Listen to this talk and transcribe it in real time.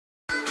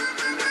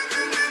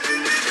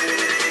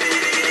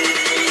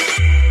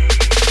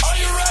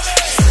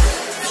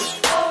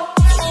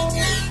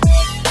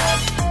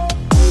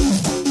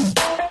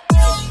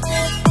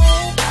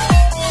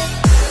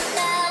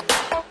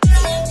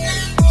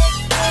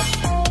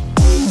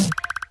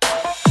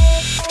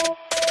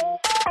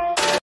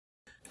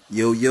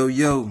Yo, yo,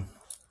 yo,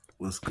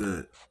 what's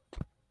good?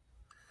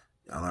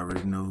 Y'all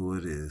already know who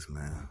it is,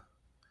 man.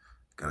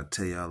 Gotta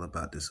tell y'all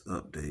about this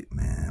update,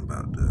 man,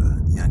 about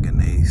the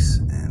Youngin Ace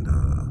and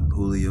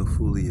Julio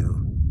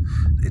Fulio.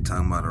 They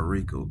talking about a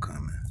Rico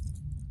coming.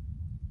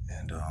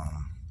 And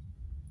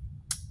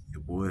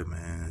your boy,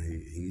 man,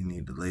 he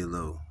need to lay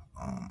low.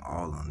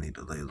 All of them need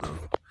to lay low.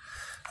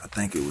 I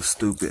think it was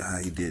stupid how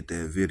he did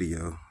that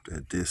video,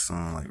 that diss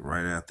song, like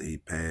right after he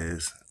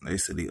passed. They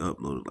said he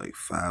uploaded like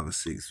 5 or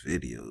 6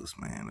 videos,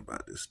 man,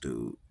 about this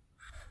dude.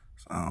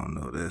 So I don't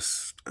know,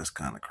 that's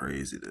kind of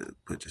crazy to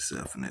put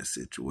yourself in that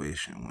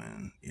situation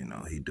when, you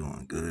know, he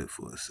doing good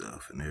for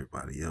himself and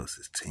everybody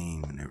else's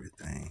team and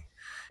everything.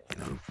 You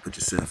know, put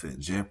yourself in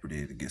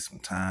jeopardy to get some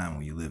time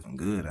when you living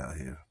good out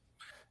here.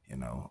 You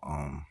know,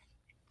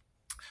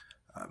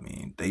 I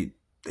mean, they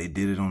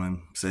did it on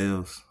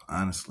themselves,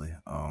 honestly.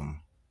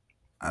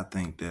 I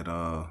think that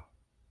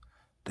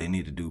they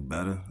need to do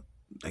better.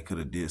 They could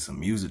have did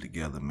some music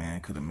together, man.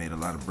 Could have made a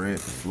lot of bread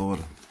for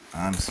Florida,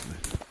 honestly.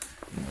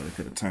 You know, they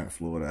could have turned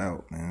Florida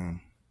out,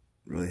 man.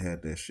 Really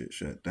had that shit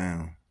shut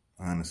down,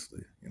 honestly.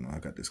 You know, I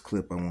got this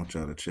clip I want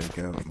y'all to check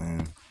out,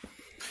 man.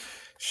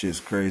 Shit's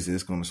crazy.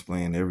 It's gonna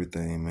explain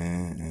everything,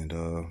 man. And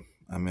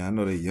I mean, I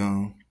know they're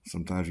young.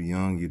 Sometimes you're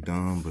young, you're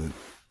dumb,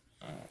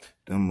 but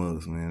them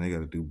mugs, man, they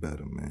gotta do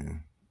better,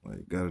 man.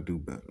 Like, gotta do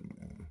better,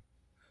 man.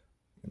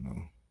 You know,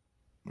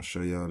 I'll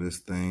show y'all this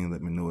thing.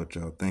 Let me know what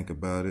y'all think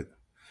about it.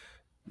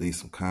 Leave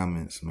some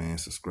comments, man.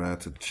 Subscribe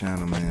to the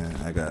channel, man.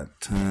 I got a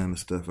ton of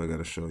stuff I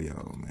gotta show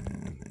y'all,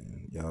 man.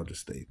 And y'all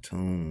just stay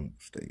tuned.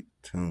 Stay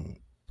tuned.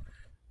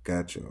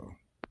 Got y'all.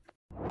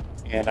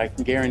 And I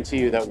can guarantee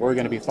you that we're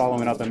going to be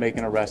following up and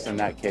making arrests in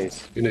that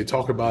case. And they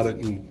talk about it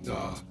in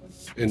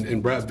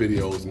rap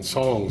videos and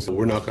songs.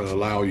 We're not going to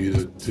allow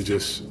you to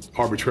just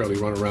arbitrarily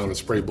run around and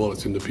spray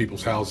bullets into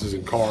people's houses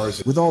and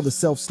cars. With all the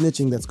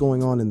self-snitching that's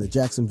going on in the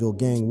Jacksonville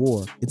gang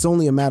war, it's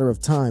only a matter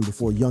of time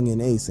before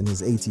Youngin Ace and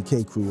his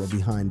ATK crew are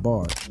behind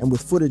bars. And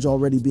with footage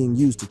already being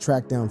used to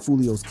track down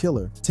Fulio's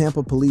killer,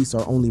 Tampa police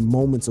are only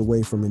moments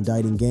away from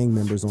indicting gang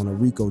members on a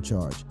Rico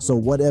charge. So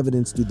what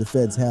evidence do the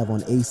feds have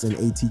on Ace and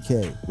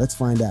ATK? Let's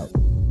find out.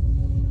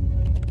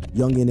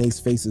 Youngin Ace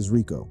faces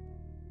Rico.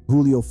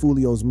 Julio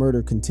Fulio's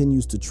murder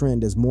continues to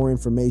trend as more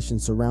information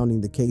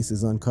surrounding the case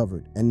is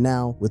uncovered. And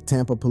now, with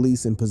Tampa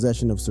police in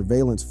possession of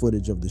surveillance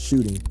footage of the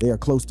shooting, they are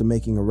close to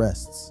making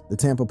arrests. The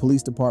Tampa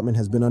Police Department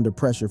has been under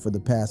pressure for the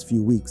past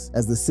few weeks,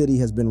 as the city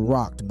has been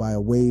rocked by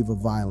a wave of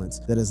violence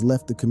that has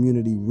left the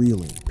community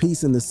reeling.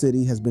 Peace in the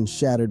city has been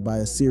shattered by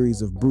a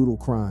series of brutal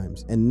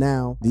crimes, and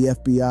now the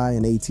FBI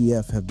and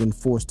ATF have been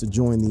forced to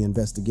join the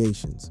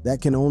investigations.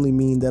 That can only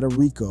mean that a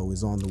Rico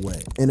is on the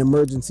way. An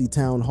emergency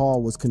town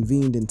hall was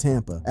convened in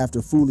Tampa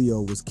after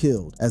Fulio was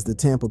killed, as the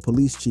Tampa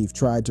police chief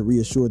tried to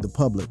reassure the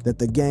public that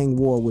the gang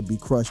war would be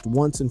crushed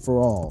once and for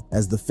all,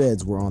 as the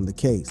feds were on the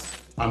case.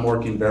 I'm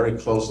working very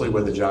closely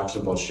with the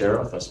Jacksonville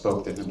sheriff. I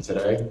spoke to him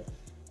today.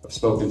 I've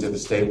spoken to the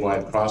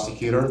statewide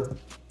prosecutor.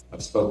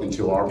 I've spoken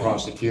to our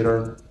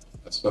prosecutor.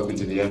 I've spoken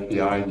to the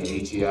FBI and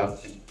the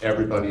ATF. And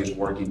everybody is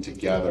working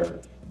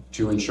together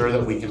to ensure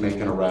that we can make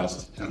an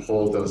arrest and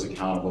hold those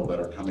accountable that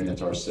are coming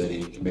into our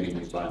city committing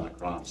these violent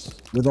crimes.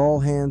 With all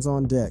hands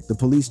on deck, the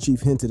police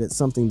chief hinted at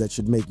something that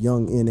should make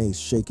Youngin Ace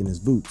shake in his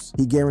boots.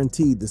 He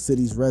guaranteed the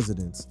city's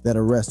residents that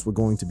arrests were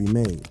going to be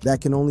made. That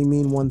can only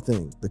mean one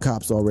thing. The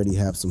cops already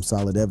have some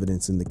solid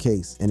evidence in the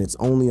case, and it's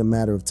only a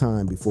matter of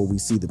time before we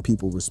see the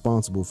people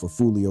responsible for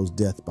Fulio's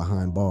death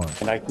behind bars.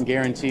 And I can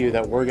guarantee you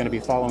that we're going to be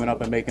following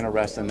up and making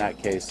arrests in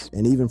that case.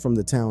 And even from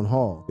the town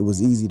hall, it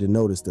was easy to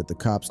notice that the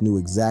cops knew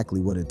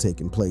exactly what had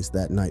taken place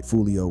that night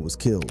Fulio was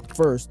killed.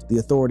 First, the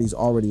authorities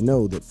already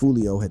know that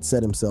Fulio had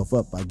set himself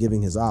up by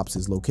giving his ops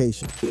his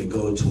location. They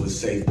go to a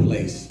safe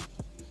place,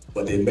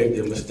 but they make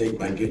their mistake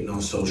by getting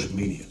on social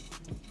media.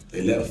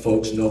 They let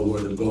folks know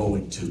where they're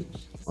going to.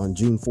 On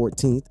June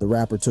 14th, the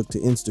rapper took to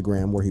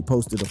Instagram where he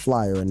posted a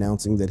flyer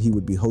announcing that he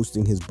would be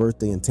hosting his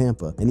birthday in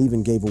Tampa and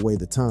even gave away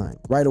the time.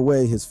 Right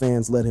away, his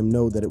fans let him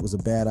know that it was a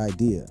bad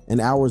idea.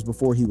 And hours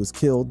before he was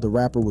killed, the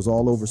rapper was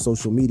all over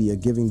social media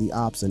giving the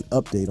ops an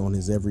update on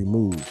his every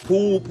move.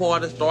 Pool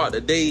party start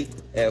the day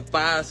at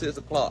 5, 6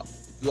 o'clock.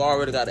 You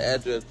already got the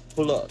address,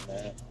 pull up,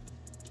 man.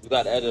 You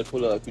got the address,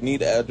 pull up. If you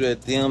need the address,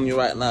 DM me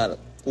right now.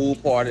 Pool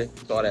party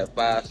start at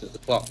 5, 6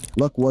 o'clock.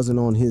 Luck wasn't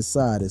on his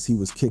side as he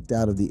was kicked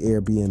out of the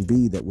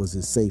Airbnb that was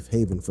his safe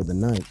haven for the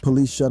night.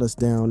 Police shut us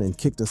down and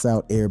kicked us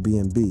out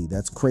Airbnb.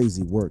 That's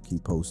crazy work, he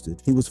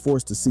posted. He was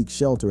forced to seek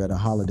shelter at a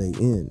Holiday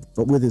Inn.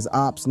 But with his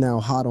ops now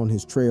hot on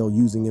his trail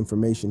using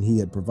information he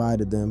had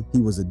provided them, he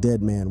was a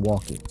dead man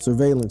walking.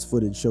 Surveillance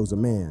footage shows a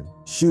man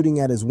shooting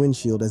at his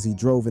windshield as he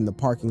drove in the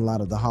parking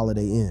lot of the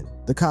Holiday Inn.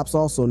 The cops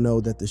also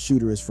know that the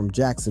shooter is from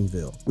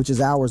Jacksonville, which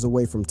is hours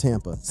away from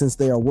Tampa, since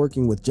they are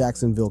working with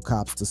Jacksonville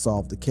cops to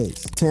solve the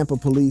case. Tampa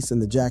police and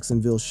the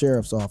Jacksonville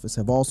Sheriff's Office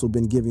have also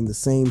been giving the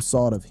same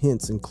sort of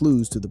hints and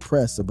clues to the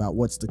press about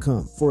what's to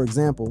come. For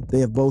example, they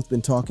have both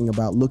been talking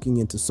about looking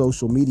into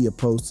social media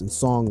posts and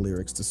song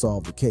lyrics to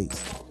solve the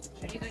case.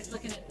 Are you guys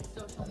looking at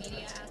the social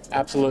media aspect?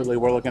 Absolutely.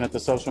 We're looking at the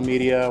social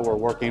media. We're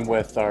working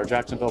with our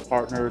Jacksonville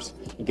partners,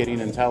 getting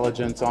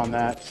intelligence on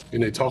that.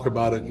 And they talk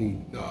about it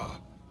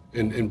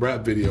in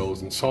rap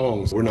videos and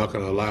songs. We're not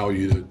going to allow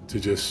you to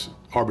just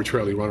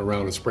arbitrarily run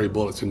around and spray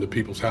bullets into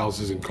people's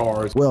houses and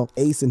cars. Well,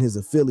 Ace and his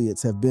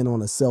affiliates have been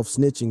on a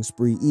self-snitching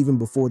spree even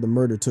before the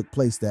murder took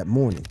place that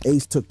morning.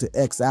 Ace took to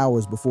X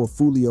hours before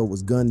Fulio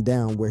was gunned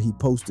down, where he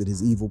posted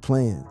his evil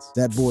plans.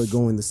 That boy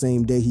going the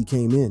same day he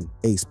came in,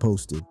 Ace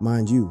posted.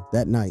 Mind you,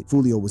 that night,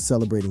 Fulio was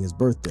celebrating his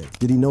birthday.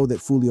 Did he know that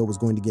Fulio was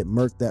going to get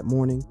murked that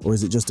morning, or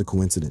is it just a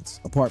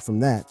coincidence? Apart from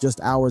that, just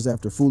hours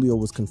after Fulio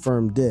was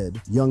confirmed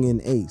dead,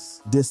 Youngin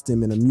Ace dissed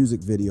him in a music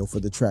video for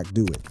the track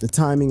Do It. The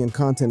timing and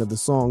content of the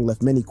song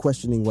left many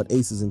questioning what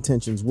Ace's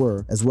intentions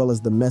were, as well as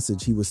the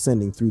message he was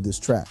sending through this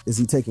track. Is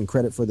he taking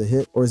credit for the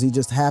hit, or is he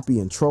just happy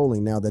and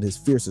trolling now that his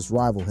fiercest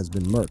rival has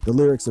been murked? The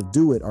lyrics of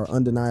Do It are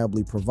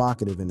undeniably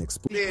provocative and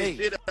explicit.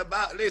 Shit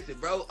about, listen,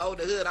 bro, on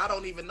the hood, I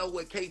don't even know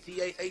what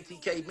KTA,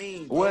 ATK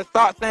means, bro. Well,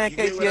 stop saying You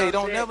get what KTA. I'm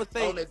Don't saying? never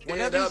say, On the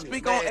whenever you DW,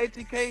 speak man. on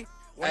ATK,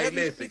 whenever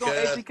you listen, speak on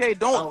cuz, ATK,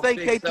 don't say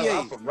 60, I'm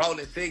KTA. from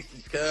rolling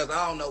 60s, cuz.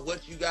 I don't know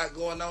what you got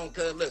going on,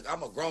 cuz. Look,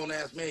 I'm a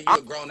grown-ass man. You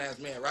a grown-ass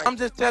man, right? I'm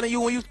just telling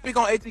you, when you speak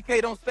on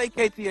ATK, don't say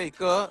KTA,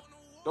 cuz.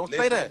 Don't say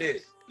Listen to that.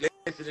 this.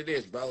 Listen to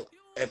this, bro.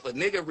 If a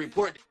nigga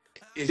report,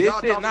 is This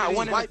y'all shit talking to not these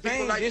one and the white people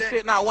same. like This that?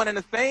 shit not one and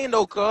the same,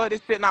 though, cuz.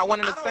 This shit not one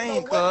and I the don't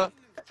same, know what cuz.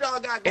 y'all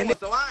got And going,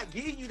 so I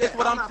give you that's that.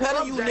 what I'm not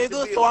telling from you, nigga.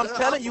 Jacksonville, So I'm cuz.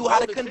 telling from you how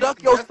to rolling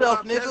conduct 60s. That's what yourself,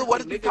 I'm nigga. telling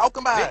What you, is you nigga.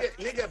 talking about?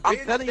 Nigga I'm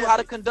been telling you how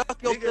to stepping.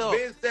 conduct Nigga yourself.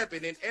 been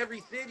stepping in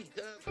every city,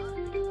 cuz.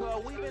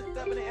 Cuz we been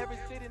stepping in every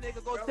city,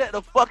 nigga. Go check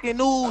the fucking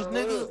news,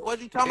 nigga. What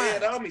you talking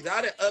Dead about? homies.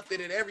 I done upped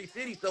it in every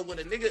city. So when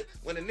a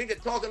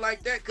nigga talking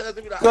like that, cuz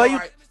it be like, Cuz all you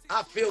right,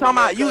 I feel where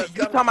talking your about cuz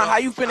you coming talking about from. how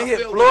you finna I hit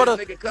feel where this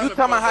Florida. nigga You coming talking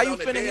about from. how But you on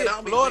the finna dead hit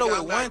homies, Florida nigga, with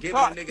I'm one not giving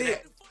a top nigga stick.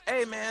 that.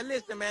 Hey man,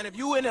 listen man, if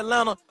you in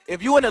Atlanta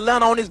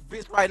on this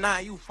bitch right now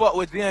and you fuck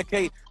with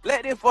GNK,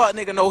 let this fuck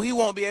nigga know he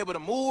won't be able to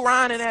move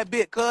around in that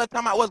bitch, cuz.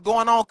 Talking about what's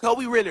going on, cuz.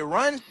 We really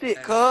run shit,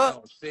 Man, cuz.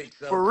 on 6-0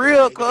 For too,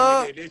 real, nigga. cuz.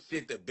 Nigga, this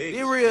shit the This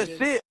biggest, real nigga.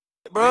 shit,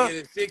 bro.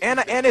 Nigga, the 60's And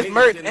the it's biggest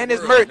merch, in the and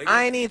it's world, merch. nigga.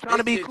 I ain't even trying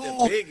to This be shit the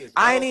cool. biggest,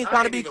 I ain't bro. even I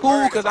trying to ain't be even cool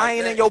worried because I about ain't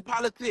in that. your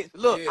politics.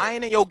 Look, Yeah. I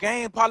ain't in your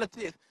game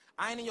politics.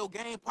 I ain't in your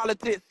game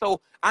politics, so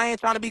I ain't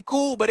trying to be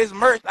cool, but it's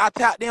merch. I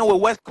tapped in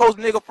with West Coast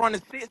nigga from the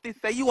 60s,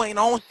 say you ain't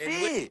on And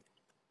shit.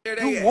 where You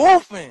they at?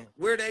 wolfing.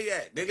 Where they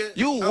at, nigga?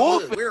 You I'm hood.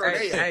 wolfing. Where are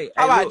they at?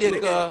 How about Look, this,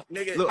 look, Nigga,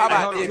 cuz? nigga, How hey,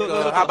 hey, about hold on, this, look, listen, look,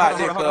 cuz? look, How look, hold about on,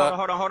 this, hold on, cuz?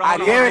 hold on, hold on, I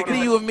hold on, hold on, these hold guarantee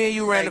on. you niggas if me and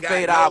you ran the ain't got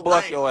fade, no I'll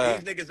bust rank. your These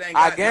ass. niggas ain't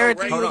I got no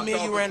guarantee rank you Hold if you on. me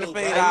and you talking ran the to,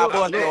 fade, cuz. Hey, I'll look,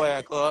 I'm bust look. your that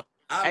ass, nigga. cuz.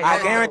 I'm I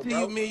that nigga, guarantee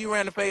you if bro. me and you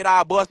ran the fade,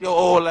 I'll bust your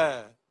old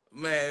ass.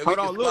 Man, we Hold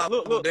can on, look,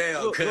 look, squabble look,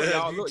 down, look, cuz.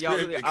 y'all, You look, y'all,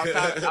 look. tripping,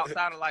 Outside, cuz.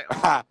 outside of like,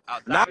 now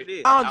outside of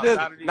this, I'm just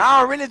outside of this.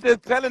 now I'm really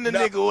just telling the Nah,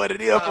 nigga what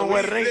it is from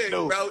what it we ain't look,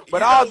 though. bro.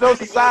 But You all don't jokes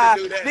really want to aside,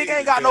 do that nigga ain't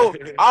either, got no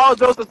cuz. all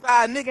jokes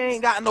aside, nigga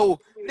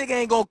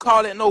ain't gonna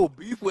call it no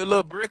beef with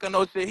Lil Bricc or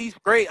no shit. He's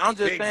straight. I'm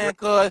just Big saying,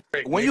 cuz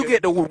break, when you nigga.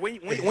 get the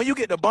when you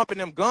get the bumping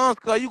them guns,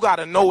 cuz you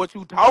gotta know what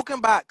you talking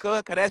about,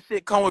 cuz that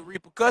shit come with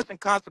repercussion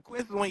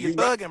consequences when you're You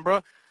right. thugging,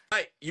 bro.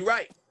 You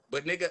right.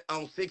 But nigga,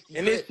 on 60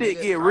 And this Fed, shit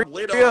nigga, get real. I'm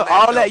with all that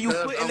All though, that you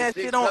cuz putting on that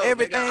shit 6 on nigga,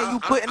 everything. You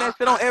putting that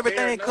shit on I spare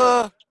everything, none.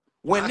 cuz.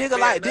 When I niggas spare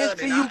like this none, and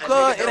see you, a nigga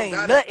cuz, it don't ain't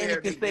gotta nothing spare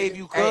that can me, save nigga.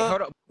 you, Hey, cuz.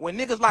 hold up. When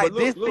niggas But like look,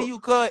 this see look, you,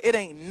 cuz, it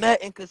ain't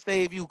nothing can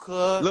save you,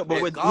 cuz. look. But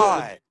On It's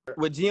God.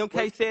 what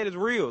GMK said is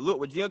real. Look,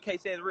 what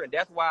GMK said is real.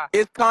 That's why.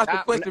 It's When,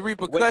 consequences, when,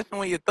 repercussion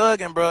when you're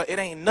thugging, bro. It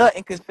ain't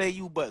nothing can save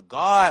you but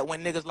God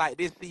when niggas like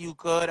this see you,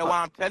 cuz. That's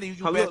why I'm telling you,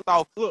 you best look,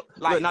 off, look.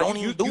 like, don't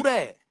even do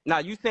that. Now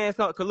you saying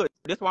something? Cause look,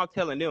 this is what I'm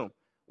telling them.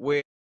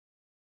 Where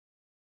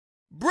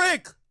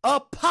Bricc,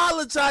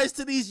 apologize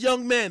to these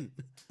young men.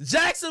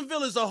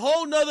 Jacksonville is a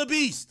whole nother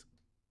beast.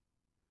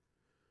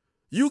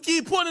 You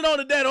keep putting it on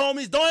the dead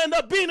homies, don't end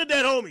up being a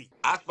dead homie.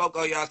 I spoke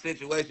on y'all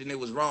situation, it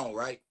was wrong,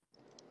 right?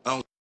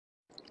 On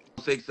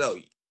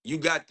 6-0. You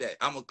got that.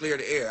 I'm gonna clear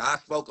the air. I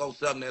spoke on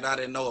something that I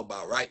didn't know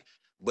about, right?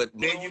 But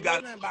then you Don't know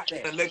got nothing about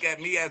that. to look at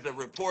me as a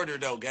reporter,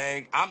 though,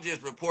 gang. I'm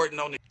just reporting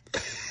on the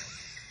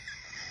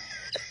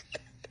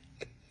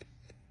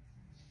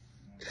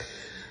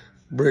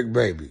Bricc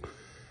Baby.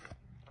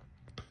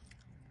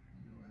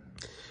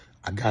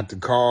 I got the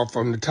call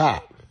from the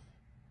top.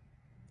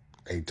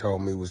 They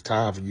told me it was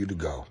time for you to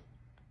go.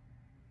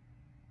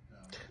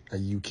 Now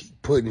you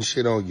keep putting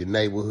shit on your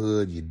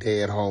neighborhood, your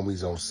dead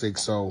homies on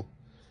 6-0.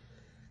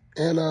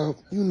 And,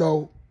 you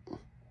know,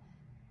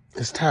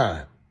 it's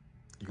time.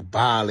 You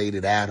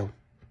violated Adam,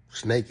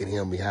 snaking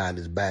him behind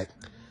his back.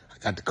 I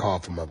got the call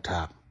from up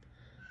top.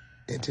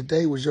 And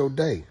today was your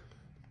day.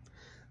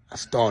 I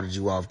started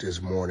you off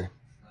this morning.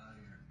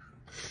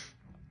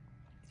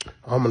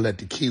 I'm going to let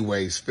the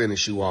Keyways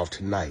finish you off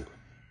tonight.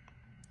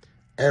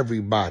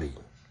 Everybody,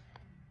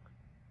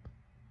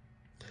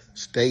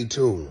 stay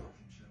tuned.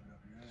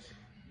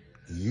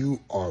 You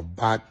are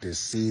about to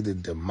see the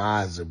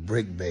demise of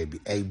Bricc Baby.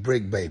 Hey,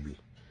 Bricc Baby,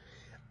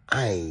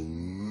 I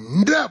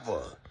ain't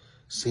never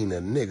seen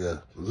a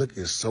nigga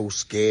looking so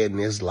scared in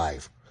his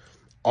life.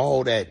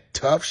 All that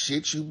tough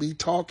shit you be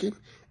talking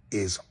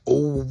is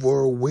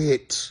over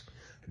with.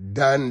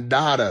 Done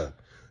data.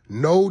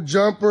 No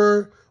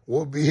jumper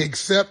will be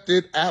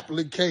accepted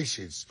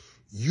applications.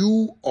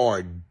 You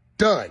are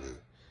done.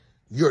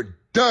 You're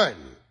done.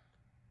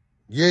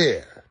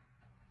 Yeah.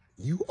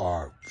 You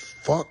are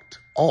fucked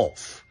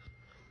off.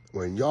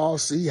 When y'all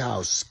see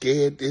how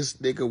scared this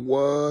nigga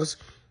was,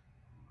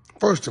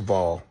 first of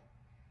all,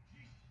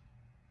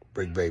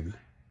 Bricc Baby,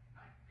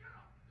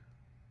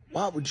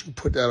 why would you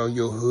put that on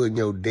your hood and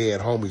your dead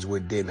homies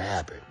when it didn't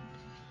happen?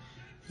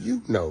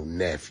 You know,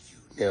 nephew,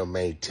 them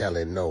ain't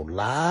telling no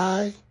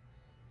lie.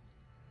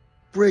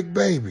 Bricc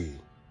Baby,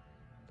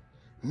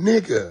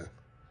 nigga,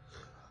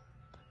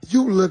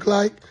 you look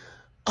like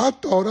I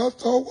thought I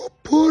saw a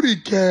putty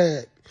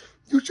cat.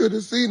 You should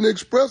have seen the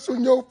expression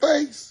on your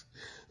face.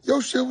 Your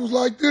shit was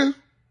like this.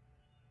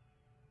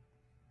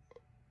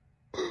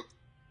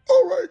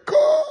 All right,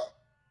 car.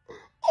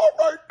 All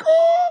right,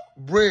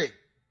 car. Bricc,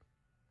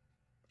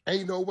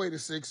 ain't no way the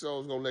 6-0's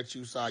gonna let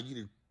you side.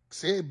 You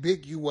said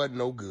big you wasn't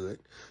no good.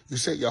 You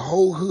said your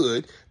whole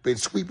hood been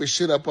sweeping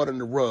shit up under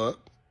the rug.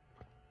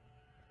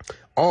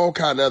 All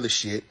kind of other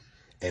shit.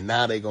 And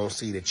now they gonna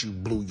see that you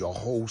blew your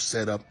whole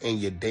setup and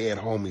your dead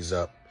homies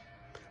up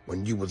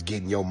when you was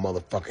getting your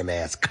motherfucking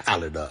ass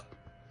collared up.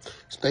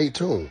 Stay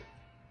tuned.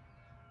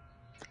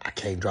 I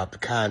can't drop the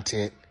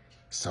content.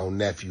 It's on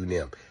nephew and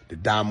them. The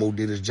Damo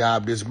did his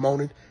job this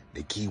morning.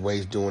 The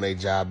Kiwi's doing their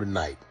job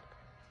tonight.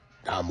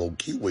 Damo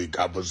Kiwi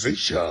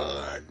composition.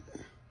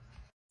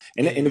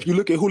 And if you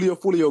look at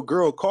Julio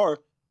girl car,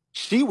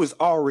 she was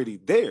already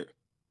there.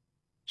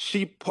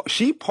 She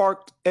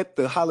parked at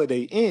the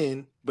Holiday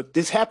Inn, but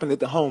this happened at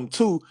the home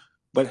too.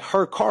 But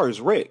her car is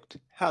wrecked.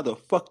 How the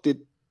fuck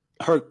did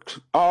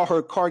all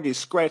her car get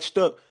scratched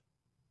up?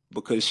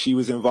 Because she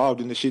was involved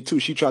in the shit too.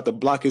 She tried to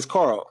block his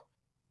car off.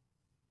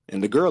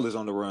 And the girl is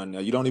on the run now.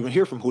 You don't even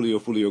hear from Julio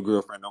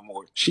girlfriend no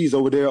more. She's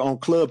over there on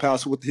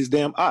Clubhouse with his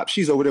damn ops.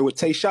 She's over there with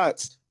Tay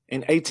Shots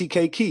and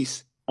ATK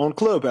Keys on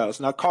Clubhouse,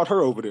 and I caught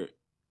her over there.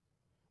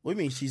 What do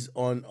you mean she's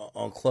on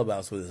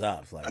Clubhouse with his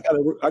ops? Like,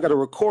 I got a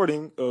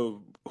recording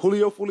of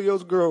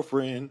Julio's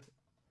girlfriend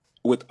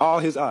with all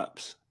his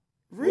ops.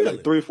 Really?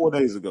 Like 3 or 4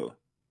 days ago.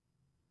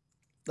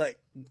 Like,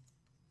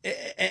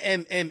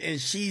 and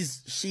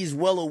she's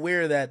well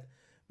aware that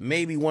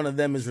maybe one of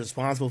them is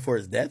responsible for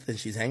his death, and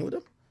she's hanging with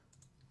him.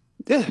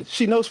 Yeah,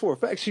 she knows for a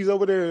fact. She's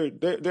over there.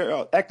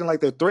 They're acting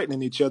like they're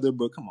threatening each other,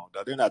 but come on,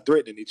 dog. They're not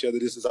threatening each other.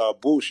 This is all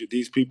bullshit.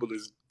 These people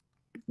is.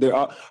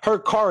 Her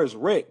car is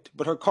wrecked,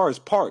 but her car is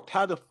parked.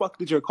 How the fuck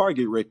did your car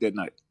get wrecked that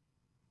night?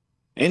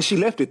 And she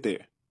left it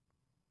there.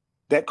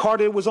 That car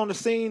that was on the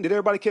scene that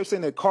everybody kept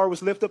saying that car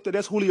was left up there,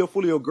 that's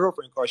Julio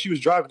girlfriend car. She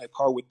was driving that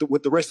car with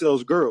the rest of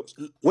those girls.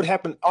 What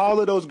happened? All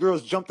of those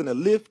girls jumped in the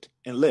lift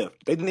and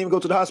left. They didn't even go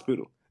to the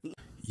hospital.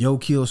 Yo,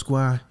 Kill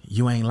Squad,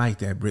 you ain't like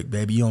that, Bricc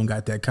Baby. You don't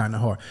got that kind of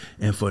heart.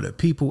 And for the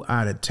people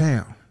out of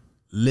town,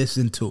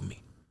 listen to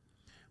me.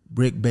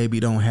 Bricc Baby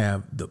don't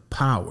have the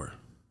power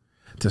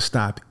to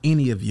stop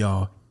any of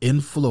y'all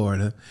in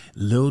Florida,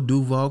 Lil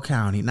Duval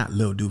County, not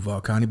Lil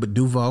Duval County, but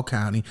Duval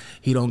County.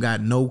 He don't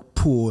got no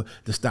pull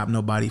to stop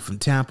nobody from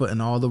Tampa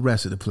and all the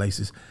rest of the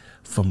places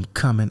from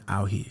coming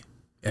out here.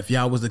 If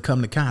y'all was to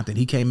come to Compton,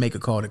 he can't make a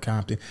call to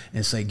Compton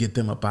and say, get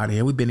them up out of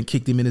here. We've been and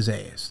kicked him in his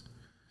ass.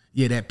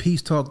 Yeah, that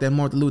peace talk, that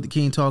Martin Luther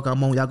King talk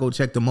I'm on, y'all go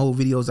check them old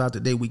videos out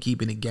today. We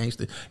keeping it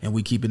gangster and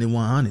we keeping it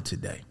 100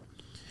 today.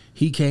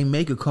 He can't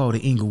make a call to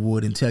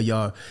Inglewood and tell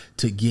y'all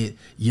to get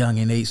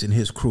Youngin Ace and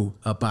his crew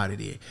up out of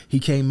there. He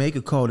can't make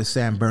a call to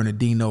San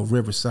Bernardino,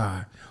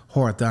 Riverside,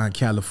 Hawthorne,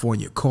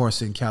 California,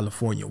 Carson,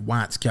 California,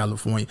 Watts,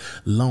 California,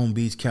 Long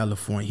Beach,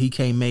 California. He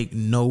can't make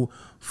no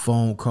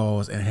phone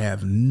calls and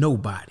have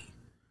nobody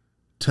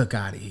took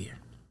out of here.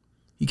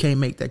 He can't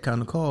make that kind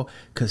of call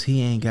because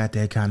he ain't got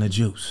that kind of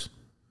juice.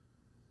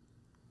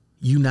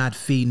 You not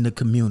feeding the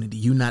community.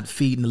 You not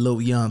feeding the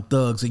little young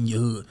thugs in your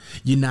hood.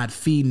 You're not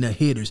feeding the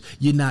hitters.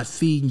 You're not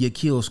feeding your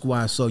kill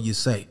squad, so you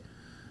say.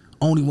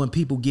 Only when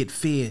people get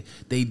fed,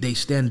 they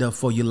stand up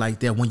for you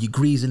like that. When you're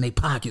greasing their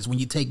pockets, when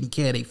you're taking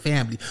care of their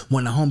family,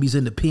 when the homies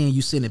in the pen,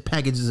 you sending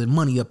packages and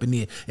money up in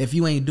there. If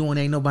you ain't doing,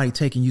 ain't nobody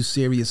taking you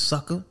serious,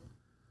 sucker.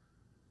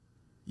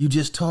 You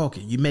just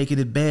talking. You making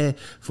it bad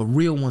for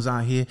real ones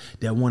out here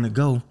that want to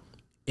go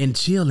and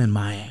chill in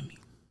Miami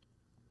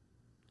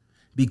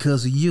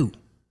because of you.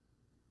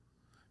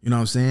 You know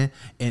what I'm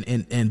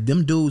saying? And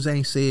them dudes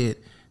ain't said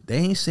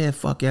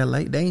fuck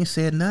LA. They ain't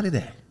said none of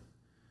that.